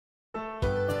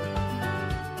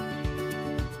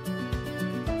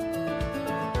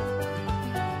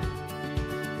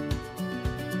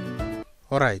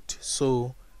Alright,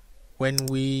 so when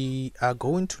we are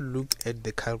going to look at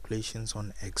the calculations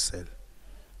on Excel,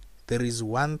 there is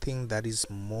one thing that is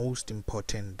most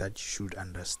important that you should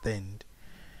understand.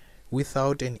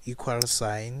 Without an equal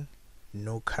sign,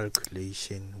 no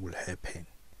calculation will happen.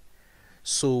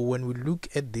 So when we look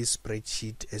at this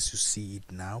spreadsheet as you see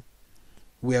it now,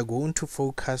 we are going to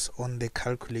focus on the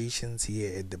calculations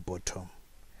here at the bottom.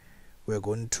 We are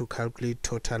going to calculate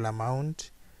total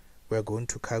amount. We are going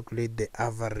to calculate the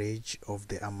average of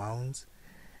the amounts.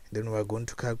 Then we are going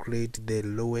to calculate the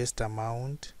lowest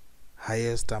amount,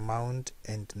 highest amount,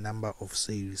 and number of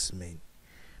salesmen.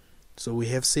 So we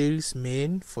have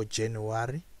salesmen for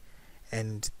January,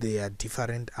 and there are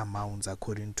different amounts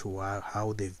according to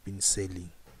how they've been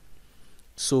selling.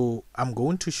 So I'm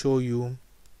going to show you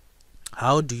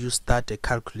how do you start a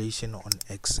calculation on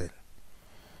Excel.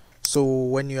 So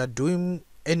when you are doing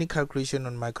any calculation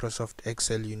on Microsoft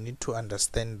Excel, you need to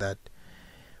understand that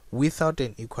without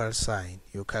an equal sign,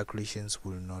 your calculations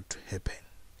will not happen.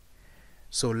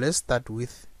 So let's start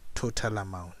with total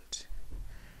amount.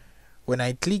 When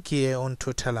I click here on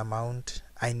total amount,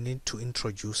 I need to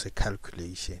introduce a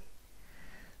calculation.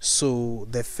 So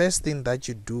the first thing that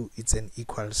you do is an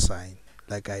equal sign,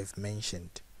 like I've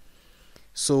mentioned.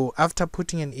 So after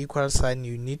putting an equal sign,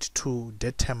 you need to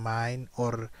determine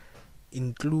or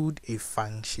include a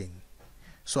function.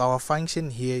 So our function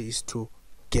here is to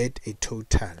get a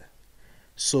total.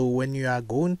 So when you are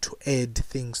going to add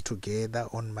things together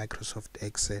on Microsoft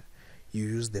Excel, you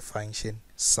use the function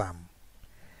sum.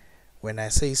 When I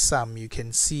say sum, you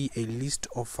can see a list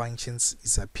of functions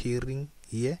is appearing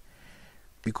here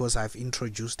because I've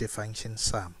introduced the function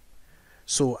sum.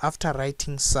 So after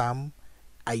writing sum,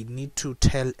 I need to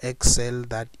tell Excel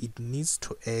that it needs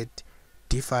to add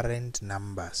different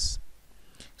numbers.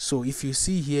 So if you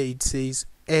see here, it says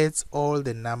adds all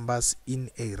the numbers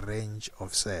in a range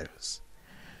of cells.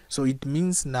 So it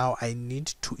means now I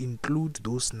need to include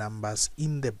those numbers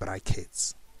in the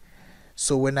brackets.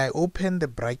 So when I open the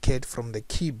bracket from the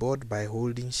keyboard by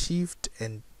holding Shift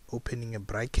and opening a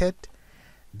bracket,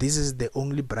 this is the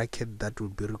only bracket that will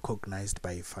be recognized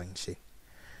by a function.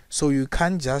 So you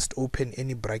can't just open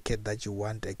any bracket that you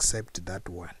want except that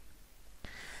one.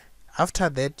 After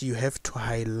that, you have to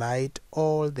highlight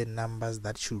all the numbers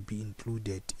that should be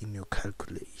included in your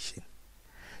calculation.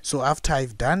 So after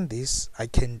I've done this, I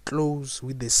can close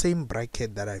with the same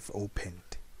bracket that I've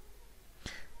opened.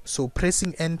 So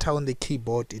pressing enter on the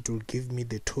keyboard, it will give me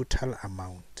the total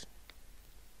amount.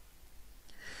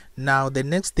 Now the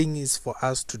next thing is for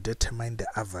us to determine the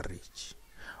average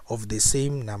of the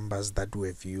same numbers that we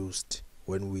have used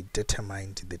when we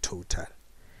determined the total.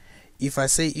 If I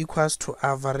say equals to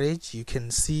average, you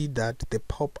can see that the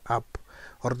pop-up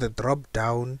or the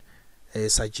drop-down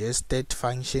suggested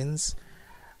functions.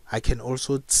 I can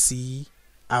also see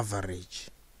average.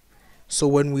 So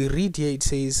when we read here, it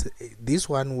says this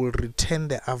one will return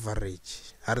the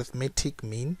average arithmetic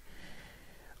mean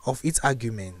of its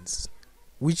arguments,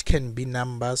 which can be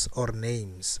numbers or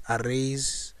names,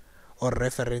 arrays or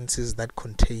references that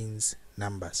contains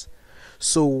numbers.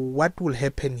 So what will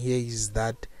happen here is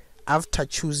that after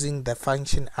choosing the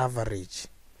function average,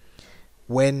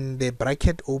 when the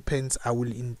bracket opens, I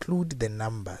will include the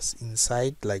numbers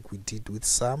inside like we did with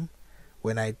sum.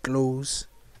 When I close,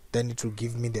 then it will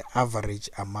give me the average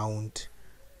amount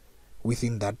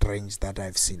within that range that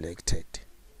I've selected.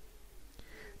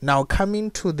 Now coming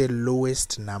to the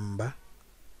lowest number,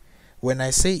 when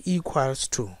I say equals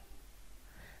to,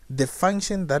 the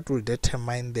function that will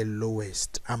determine the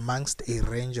lowest amongst a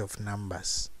range of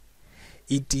numbers,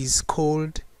 it is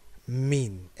called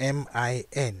min,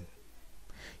 M-I-N.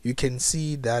 You can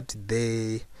see that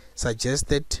the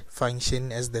suggested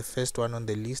function as the first one on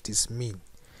the list is min.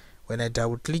 When I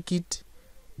double click it,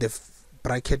 the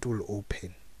bracket will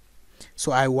open.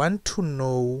 So I want to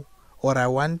know, or I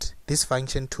want this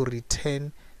function to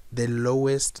return the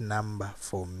lowest number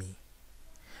for me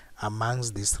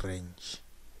amongst this range.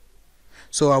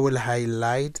 So I will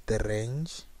highlight the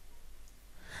range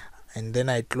and then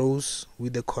I close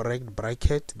with the correct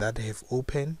bracket that I have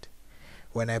opened.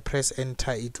 When I press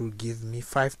enter, it will give me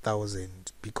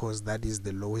 5,000 because that is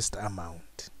the lowest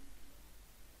amount.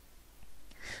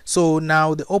 So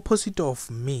now the opposite of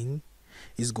min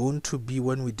is going to be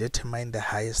when we determine the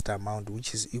highest amount,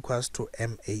 which is equals to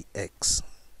max,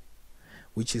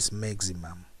 which is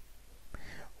maximum.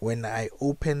 When I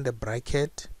open the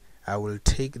bracket, I will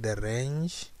take the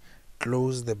range,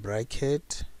 close the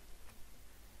bracket,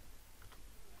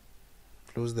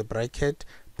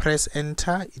 press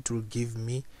enter, it will give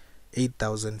me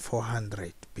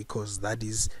 8,400 because that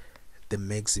is the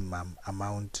maximum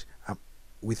amount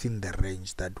within the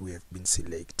range that we have been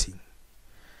selecting.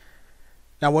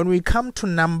 Now when we come to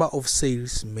number of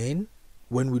salesmen,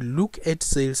 when we look at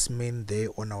salesmen there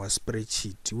on our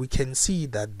spreadsheet, we can see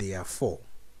that there are 4.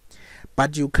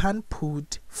 But you can't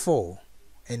put 4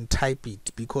 and type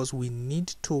it, because we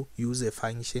need to use a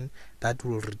function that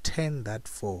will return that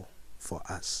 4 for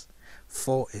us.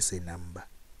 4 as a number.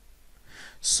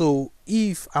 So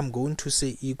if I'm going to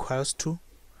say equals to,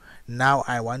 now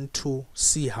I want to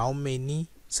see how many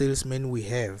salesmen we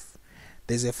have,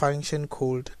 there's a function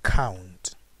called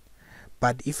count.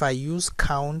 But if I use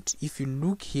count, if you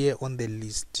look here on the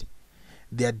list,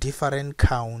 there are different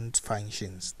count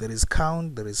functions. There is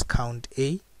count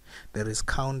A, there is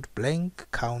count blank,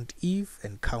 count if,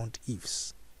 and count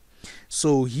ifs.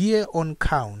 So here on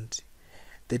count,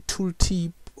 the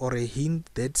tooltip or a hint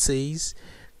that says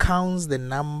counts the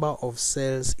number of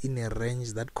cells in a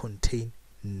range that contain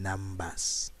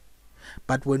numbers.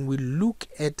 But when we look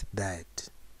at that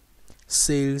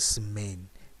salesmen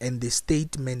and the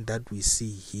statement that we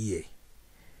see here,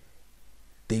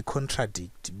 they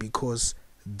contradict, because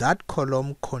that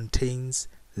column contains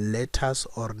letters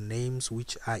or names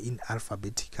which are in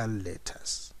alphabetical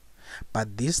letters,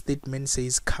 but this statement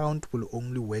says count will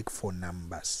only work for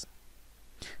numbers.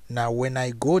 Now when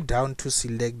I go down to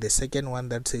select the second one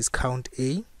that says count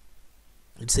A,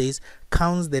 it says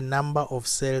counts the number of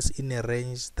cells in a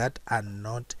range that are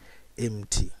not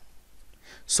empty.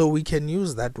 So we can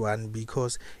use that one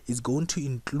because it's going to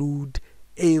include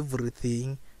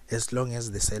everything as long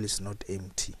as the cell is not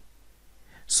empty.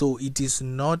 So it is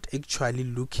not actually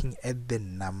looking at the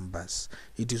numbers,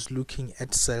 it is looking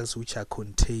at cells which are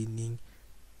containing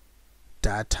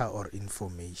data or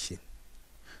information.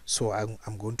 So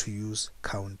I'm going to use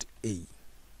count A.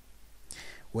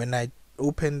 When I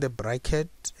open the bracket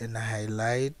and I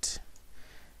highlight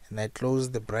and I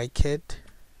close the bracket,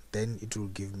 then it will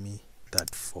give me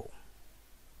that 4.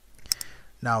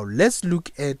 Now let's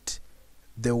look at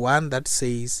the one that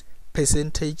says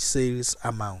percentage sales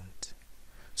amount.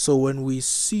 So when we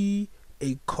see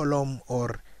a column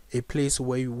or a place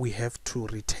where we have to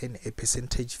return a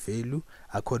percentage value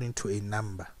according to a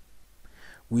number,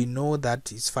 we know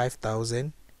that it's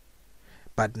 5,000,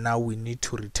 but now we need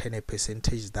to return a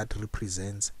percentage that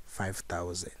represents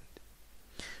 5,000.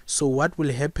 So what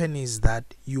will happen is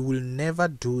that you will never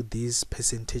do this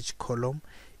percentage column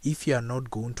if you are not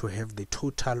going to have the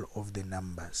total of the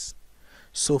numbers.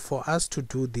 So for us to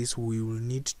do this, we will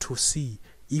need to see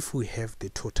if we have the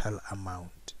total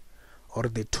amount or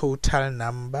the total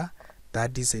number,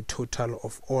 that is a total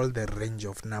of all the range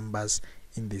of numbers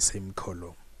in the same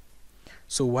column.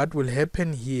 So what will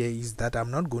happen here is that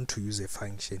I'm not going to use a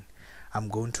function, I'm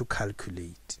going to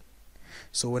calculate.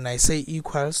 So when I say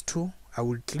equals to, I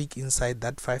will click inside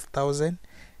that 5,000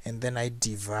 and then I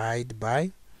divide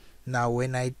by. Now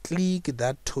when I click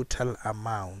that total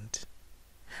amount,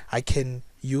 I can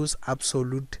use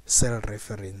absolute cell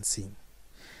referencing.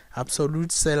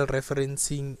 Absolute cell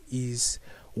referencing is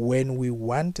when we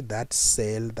want that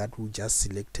cell that we just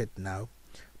selected now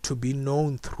to be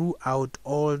known throughout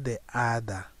all the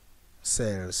other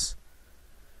cells,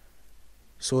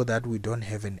 so that we don't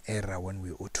have an error when we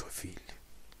autofill.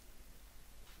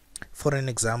 For an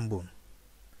example,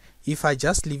 if I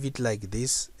just leave it like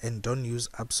this and don't use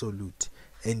absolute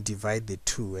and divide the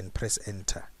 2 and press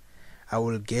enter, I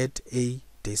will get a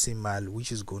decimal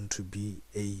which is going to be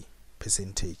a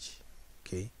percentage.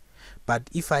 Okay, but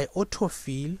if I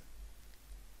autofill,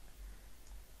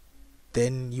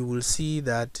 then you will see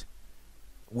that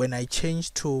when I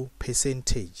change to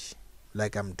percentage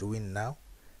like I'm doing now,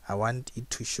 I want it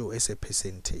to show as a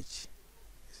percentage.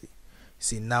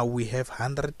 See, now we have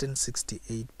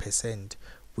 168%,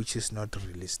 which is not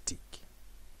realistic.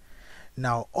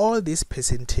 Now all these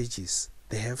percentages,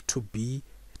 they have to be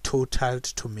totaled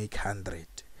to make 100,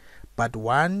 but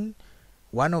one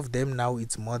of them now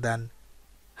it's more than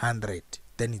 100,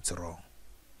 then it's wrong.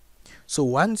 So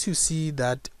once you see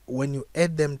that when you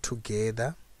add them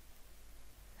together,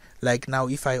 like now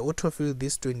if I autofill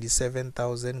this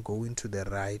 27,000 going to the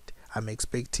right, I'm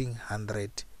expecting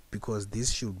 100 because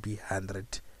this should be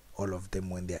 100, all of them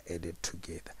when they are added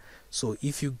together. So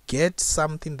if you get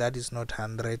something that is not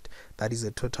 100, that is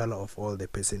a total of all the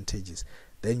percentages,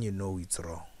 then you know it's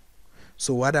wrong.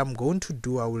 So what I'm going to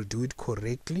do, I will do it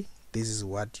correctly. This is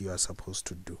what you are supposed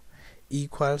to do.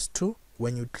 Equals to,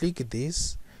 when you click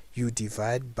this, you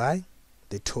divide by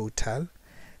the total,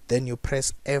 then you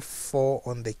press F4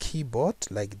 on the keyboard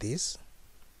like this.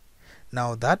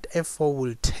 Now that F4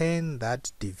 will turn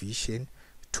that division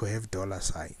to have dollar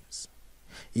signs.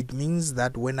 It means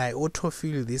that when I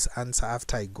autofill this answer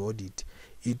after I got it,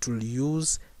 it will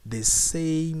use the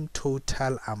same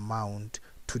total amount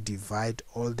to divide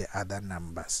all the other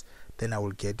numbers. Then I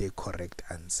will get a correct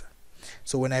answer.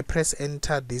 So when I press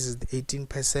enter, this is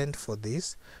 18% for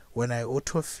this. When I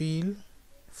autofill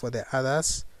for the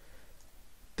others,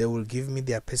 they will give me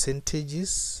their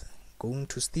percentages. Going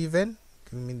to Stephen,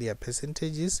 give me their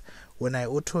percentages. When I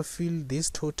autofill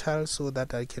this total, so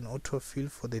that I can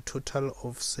autofill for the total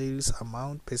of sales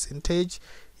amount percentage,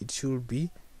 it should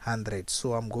be 100.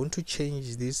 So I'm going to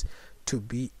change this to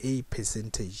be a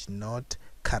percentage, not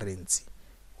currency.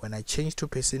 When I change to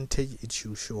percentage, it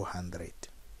should show 100.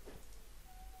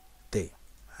 There,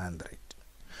 100.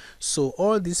 So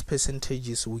all these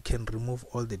percentages, we can remove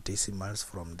all the decimals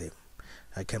from them.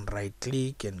 I can right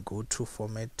click and go to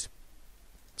format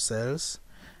cells,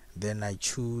 then I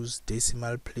choose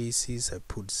decimal places, I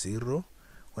put 0.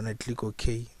 When I click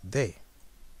OK, there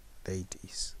it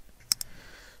is.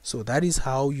 So that is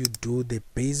how you do the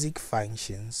basic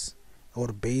functions or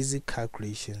basic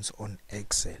calculations on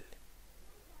Excel,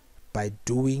 by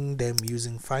doing them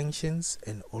using functions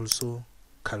and also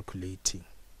calculating.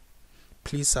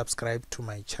 Please subscribe to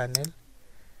my channel.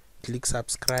 Click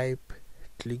subscribe,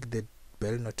 click the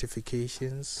bell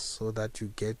notifications so that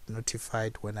you get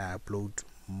notified when I upload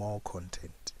more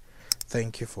content.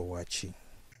 Thank you for watching.